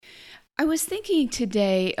I was thinking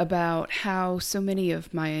today about how so many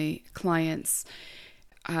of my clients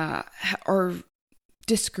are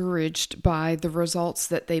discouraged by the results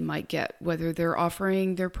that they might get, whether they're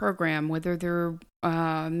offering their program, whether they're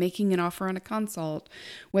making an offer on a consult,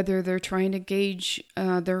 whether they're trying to gauge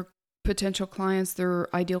their potential clients,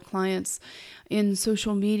 their ideal clients in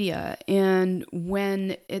social media. And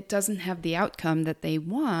when it doesn't have the outcome that they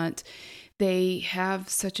want, they have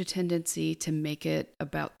such a tendency to make it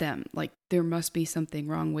about them. Like there must be something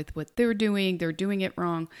wrong with what they're doing it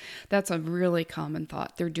wrong. That's a really common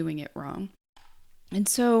thought. They're doing it wrong. And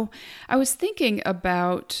so I was thinking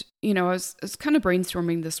about, I was kind of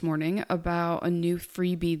brainstorming this morning about a new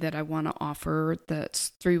freebie that I want to offer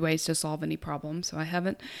that's 3 ways to solve any problem. So I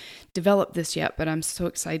haven't developed this yet, but I'm so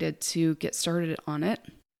excited to get started on it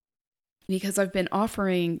because I've been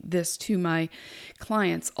offering this to my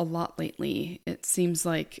clients a lot lately. It seems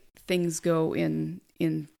like things go in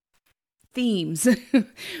themes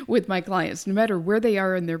with my clients. No matter where they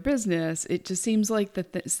are in their business, it just seems like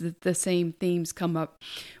the same themes come up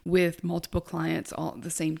with multiple clients all at the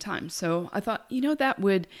same time. So I thought, that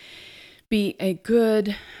would be a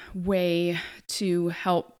good way to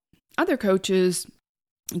help other coaches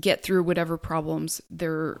get through whatever problems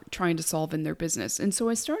they're trying to solve in their business. And so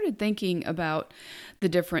I started thinking about the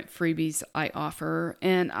different freebies I offer,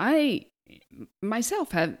 and I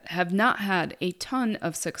myself have not had a ton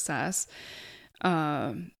of success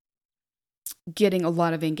getting a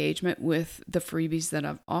lot of engagement with the freebies that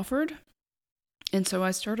I've offered. And so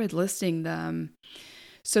I started listing them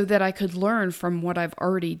so that I could learn from what I've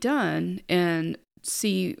already done and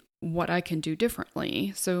see what I can do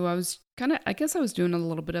differently. So I guess I was doing a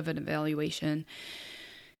little bit of an evaluation.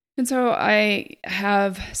 And so I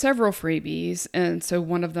have several freebies. And so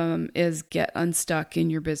one of them is get unstuck in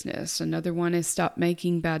your business. Another one is stop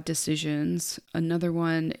making bad decisions. Another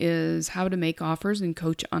one is how to make offers and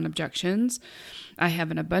coach on objections. I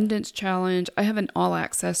have an abundance challenge. I have an all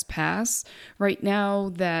access pass right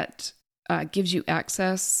now that gives you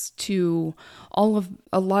access to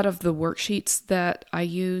a lot of the worksheets that I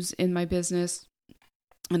use in my business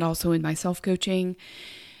and also in my self-coaching.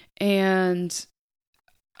 And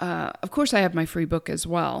of course, I have my free book as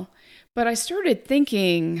well. But I started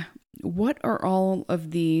thinking, what are all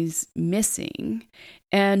of these missing?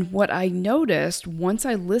 And what I noticed once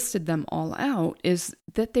I listed them all out is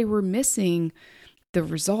that they were missing the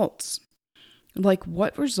results. Like,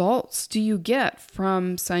 what results do you get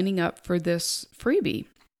from signing up for this freebie?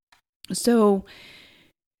 So,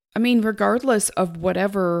 regardless of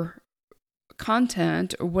whatever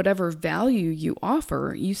content or whatever value you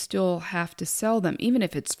offer, you still have to sell them. Even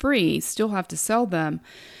if it's free, you still have to sell them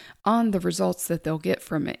on the results that they'll get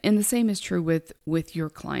from it. And the same is true with your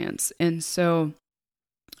clients. And so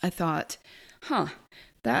I thought,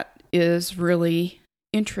 that is really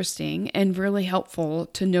interesting and really helpful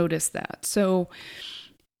to notice that. So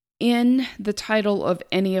in the title of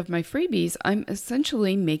any of my freebies, I'm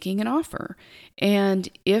essentially making an offer. And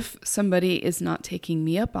if somebody is not taking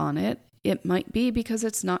me up on it, it might be because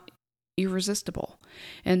it's not irresistible.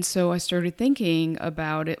 And so I started thinking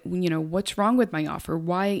about it, what's wrong with my offer?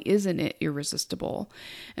 Why isn't it irresistible?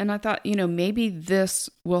 And I thought, maybe this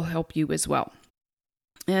will help you as well.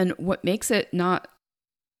 And what makes it not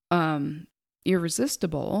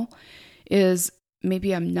irresistible is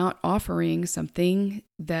maybe I'm not offering something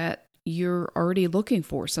that you're already looking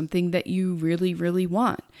for, something that you really, really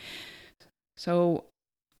want. So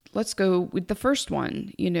let's go with the first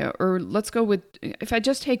one, or let's go with, if I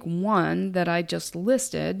just take one that I just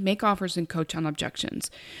listed, make offers and coach on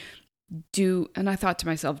objections. And I thought to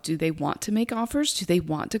myself, do they want to make offers? Do they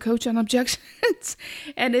want to coach on objections?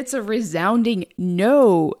 And it's a resounding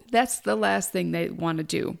no. That's the last thing they want to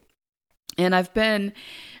do. And I've been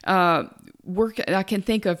I can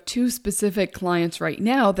think of 2 specific clients right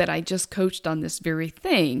now that I just coached on this very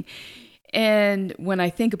thing. And when I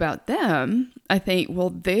think about them, I think,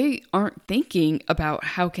 well, they aren't thinking about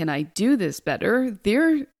how can I do this better?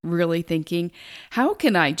 They're really thinking, how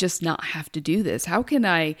can I just not have to do this? How can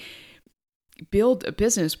I build a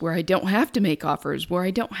business where I don't have to make offers, where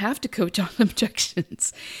I don't have to coach on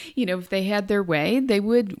objections? If they had their way, they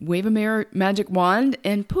would wave a magic wand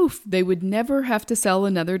and poof, they would never have to sell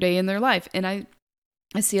another day in their life. And I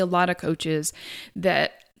see a lot of coaches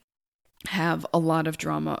that have a lot of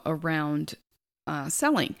drama around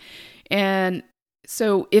selling. And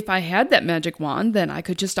so if I had that magic wand, then I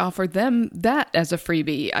could just offer them that as a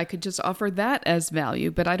freebie. I could just offer that as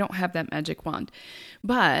value, but I don't have that magic wand.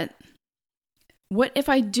 But what if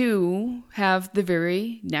I do have the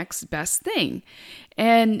very next best thing?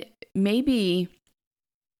 And maybe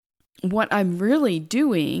what I'm really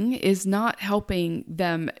doing is not helping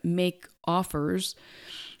them make offers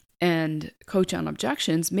and coach on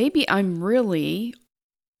objections. Maybe I'm really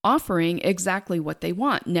offering exactly what they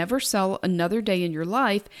want. Never sell another day in your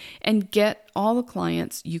life and get all the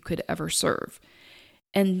clients you could ever serve.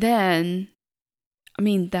 And then,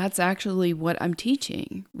 that's actually what I'm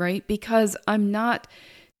teaching, right? Because I'm not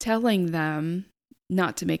telling them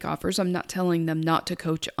not to make offers. I'm not telling them not to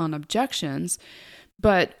coach on objections.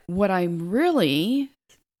 But what I'm really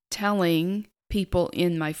telling people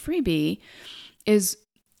in my freebie is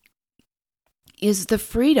the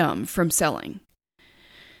freedom from selling.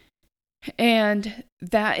 And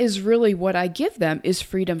that is really what I give them, is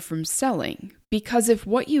freedom from selling. Because if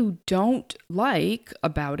what you don't like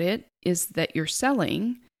about it is that you're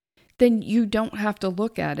selling, then you don't have to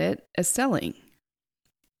look at it as selling.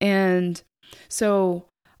 And so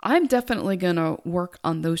I'm definitely going to work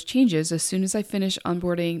on those changes as soon as I finish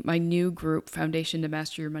onboarding my new group, Foundation to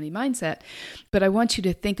Master Your Money Mindset. But I want you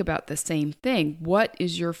to think about the same thing. What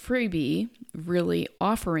is your freebie really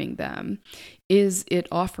offering them? Is it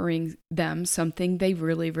offering them something they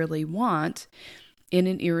really, really want in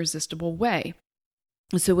an irresistible way?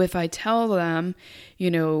 So if I tell them,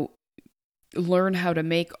 learn how to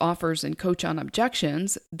make offers and coach on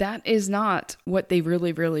objections, that is not what they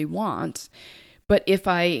really, really want. But if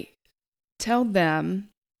I tell them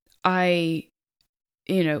I,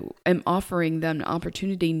 am offering them an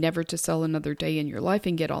opportunity never to sell another day in your life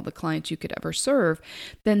and get all the clients you could ever serve,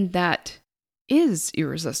 then that is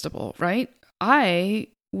irresistible, right? I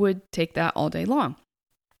would take that all day long.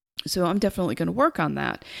 So I'm definitely going to work on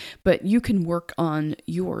that. But you can work on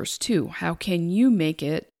yours too. How can you make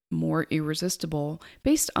it more irresistible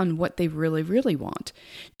based on what they really, really want?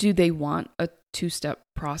 Do they want a 2-step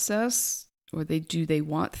process? Or do they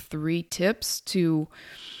want 3 tips to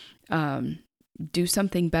do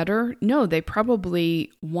something better? No, they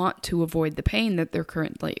probably want to avoid the pain that they're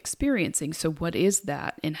currently experiencing. So what is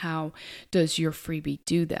that, and how does your freebie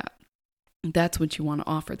do that? That's what you want to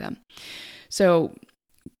offer them. So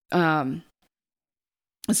I'm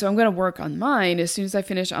going to work on mine as soon as I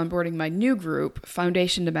finish onboarding my new group,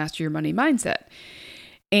 Foundation to Master Your Money Mindset.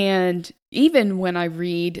 And even when I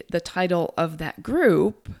read the title of that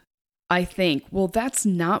group, I think, well, that's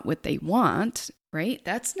not what they want, right?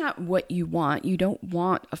 That's not what you want. You don't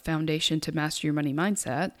want a Foundation to Master Your Money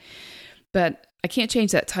Mindset. But I can't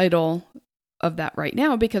change that title of that right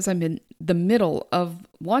now because I'm in the middle of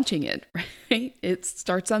launching it, right? It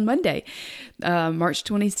starts on Monday, March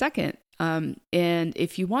 22nd. And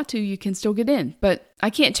if you want to, you can still get in. But I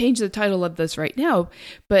can't change the title of this right now.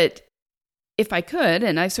 But if I could,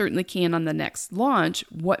 and I certainly can on the next launch,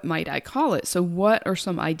 what might I call it? So what are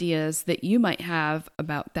some ideas that you might have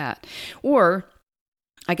about that? Or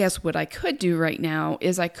I guess what I could do right now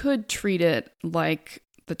is I could treat it like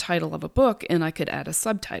the title of a book and I could add a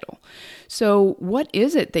subtitle. So what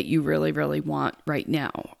is it that you really, really want right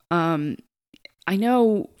now? I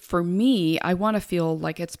know for me, I want to feel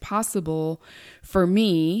like it's possible for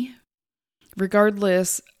me,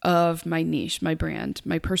 regardless of my niche, my brand,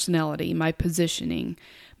 my personality, my positioning,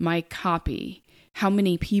 my copy, how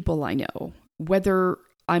many people I know, whether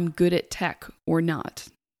I'm good at tech or not.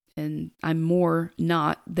 And I'm more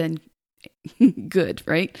not than good,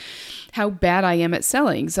 right? How bad I am at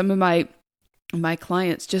selling. Some of my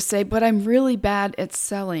clients just say, but I'm really bad at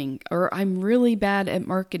selling, or I'm really bad at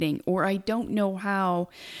marketing, or I don't know how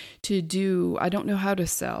to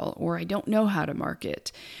sell, or I don't know how to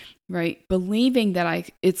market. Right? Believing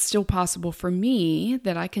that it's still possible for me,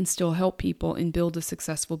 that I can still help people and build a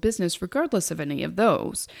successful business regardless of any of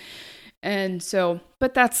those. And so,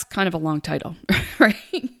 but that's kind of a long title,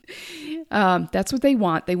 right? That's what they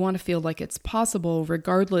want. They want to feel like it's possible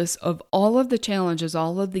regardless of all of the challenges,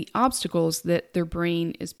 all of the obstacles that their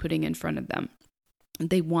brain is putting in front of them.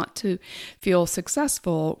 They want to feel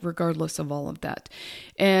successful regardless of all of that.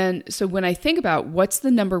 And so when I think about what's the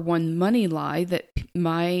number one money lie that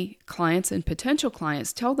my clients and potential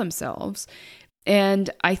clients tell themselves, and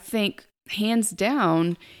I think hands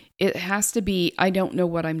down, it has to be, I don't know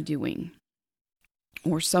what I'm doing,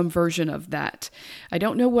 or some version of that. I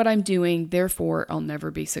don't know what I'm doing, therefore I'll never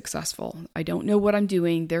be successful. I don't know what I'm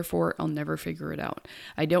doing, therefore I'll never figure it out.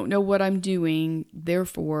 I don't know what I'm doing,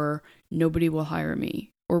 therefore nobody will hire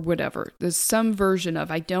me, or whatever. There's some version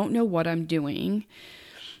of I don't know what I'm doing,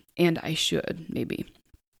 and I should, maybe.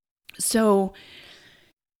 So,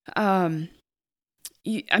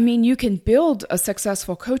 you can build a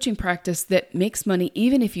successful coaching practice that makes money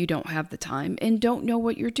even if you don't have the time and don't know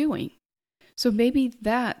what you're doing. So maybe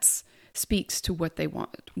that speaks to what they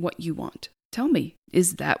want, what you want. Tell me,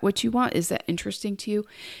 is that what you want? Is that interesting to you?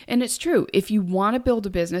 And it's true. If you want to build a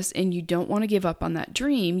business and you don't want to give up on that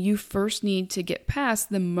dream, you first need to get past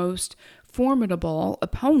the most formidable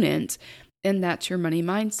opponent, and that's your money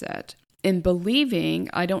mindset. And believing,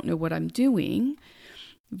 I don't know what I'm doing,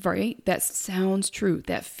 right? That sounds true.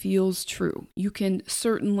 That feels true. You can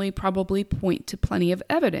certainly probably point to plenty of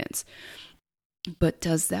evidence. But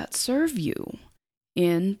does that serve you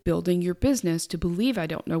in building your business to believe I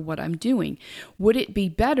don't know what I'm doing? Would it be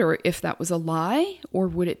better if that was a lie, or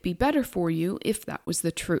would it be better for you if that was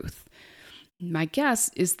the truth? My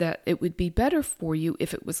guess is that it would be better for you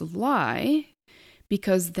if it was a lie,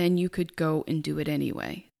 because then you could go and do it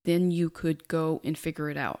anyway. Then you could go and figure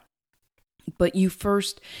it out. But you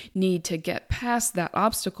first need to get past that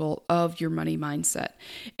obstacle of your money mindset.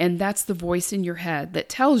 And that's the voice in your head that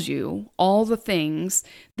tells you all the things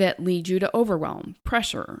that lead you to overwhelm,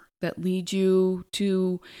 pressure, that lead you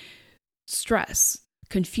to stress,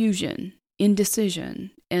 confusion, indecision,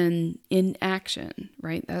 and inaction,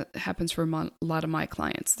 right? That happens for a lot of my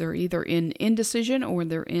clients. They're either in indecision or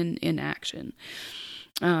they're in inaction.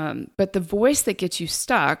 But the voice that gets you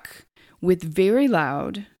stuck with very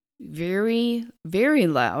loud, very, very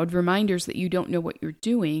loud reminders that you don't know what you're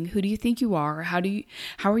doing. Who do you think you are? How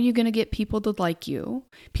are you going to get people to like you?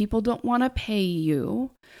 People don't want to pay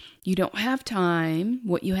you. You don't have time.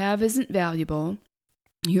 What you have isn't valuable.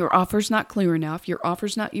 Your offer's not clear enough. Your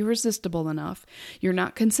offer's not irresistible enough. You're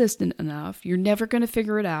not consistent enough. You're never going to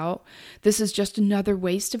figure it out. This is just another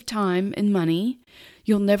waste of time and money.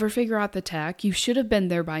 You'll never figure out the tech. You should have been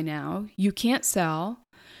there by now. You can't sell.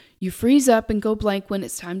 You freeze up and go blank when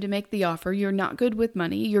it's time to make the offer. You're not good with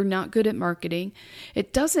money. You're not good at marketing.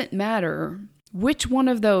 It doesn't matter which one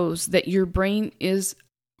of those that your brain is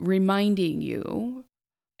reminding you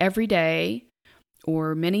every day,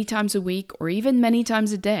 or many times a week, or even many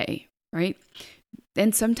times a day, right?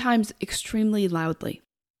 And sometimes extremely loudly,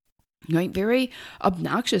 right? Very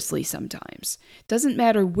obnoxiously sometimes. Doesn't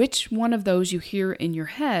matter which one of those you hear in your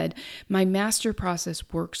head, my master process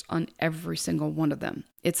works on every single one of them.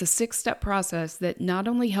 It's a 6-step process that not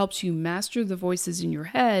only helps you master the voices in your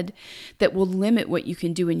head that will limit what you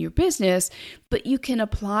can do in your business, but you can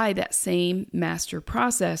apply that same master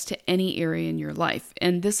process to any area in your life.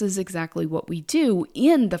 And this is exactly what we do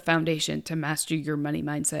in the Foundation to Master Your Money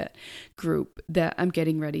Mindset group that I'm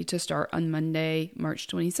getting ready to start on Monday, March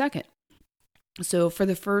 22nd. So for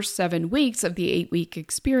the first 7 weeks of the 8-week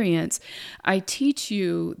experience, I teach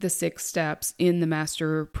you the 6 steps in the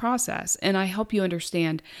master process, and I help you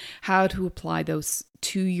understand how to apply those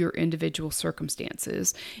to your individual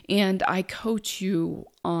circumstances. And I coach you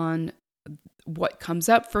on what comes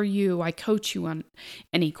up for you. I coach you on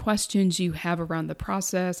any questions you have around the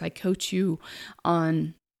process. I coach you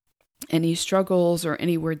on any struggles or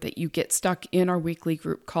anywhere that you get stuck in our weekly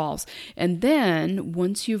group calls. And then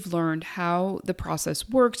once you've learned how the process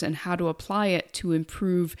works and how to apply it to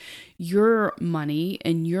improve your money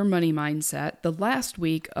and your money mindset, the last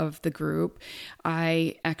week of the group,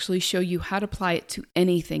 I actually show you how to apply it to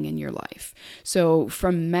anything in your life. So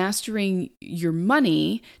from mastering your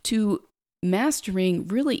money to mastering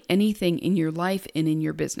really anything in your life and in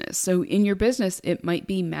your business. So in your business, it might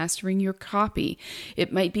be mastering your copy.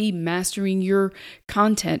 It might be mastering your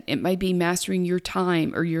content. It might be mastering your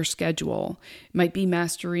time or your schedule. It might be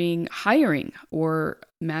mastering hiring or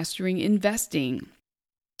mastering investing,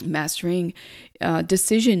 mastering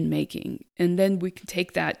decision making. And then we can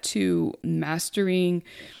take that to mastering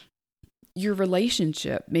your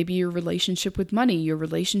relationship, maybe your relationship with money, your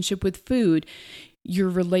relationship with food, your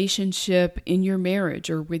relationship in your marriage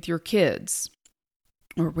or with your kids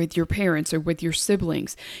or with your parents or with your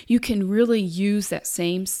siblings. You can really use that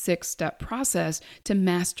same 6-step process to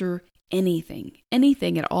master anything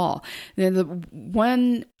at all. And the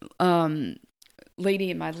one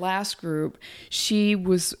lady in my last group, she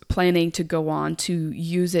was planning to go on to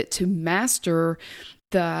use it to master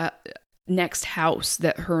the next house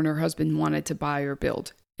that her and her husband wanted to buy or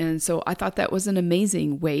build. And so I thought that was an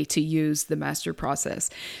amazing way to use the master process.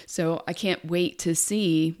 So I can't wait to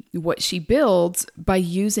see what she builds by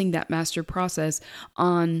using that master process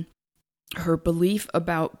on her belief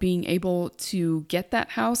about being able to get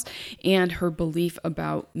that house and her belief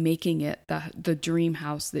about making it the dream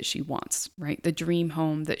house that she wants, right? The dream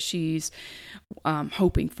home that she's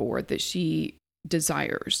hoping for, that she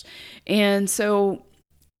desires. And so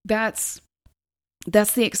that's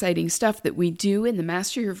the exciting stuff that we do in the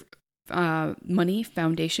Master Your Money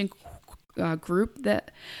Foundation group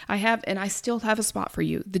that I have, and I still have a spot for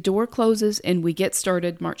you. The door closes and we get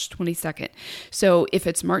started March 22nd. So if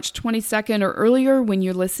it's March 22nd or earlier when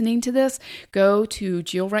you're listening to this, go to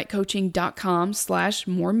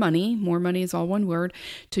jillwrightcoaching.com/more money. More money is all one word,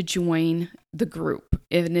 to join the group.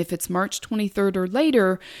 And if it's March 23rd or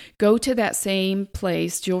later, go to that same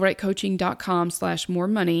place, jillwrightcoaching.com/more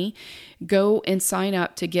money. Go and sign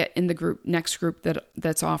up to get in the next group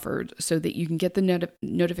that's offered, so that you can get the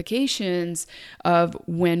notifications of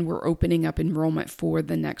when we're opening up enrollment for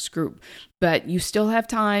the next group. But you still have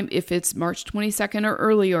time if it's March 22nd or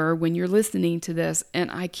earlier when you're listening to this, and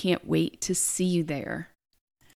I can't wait to see you there.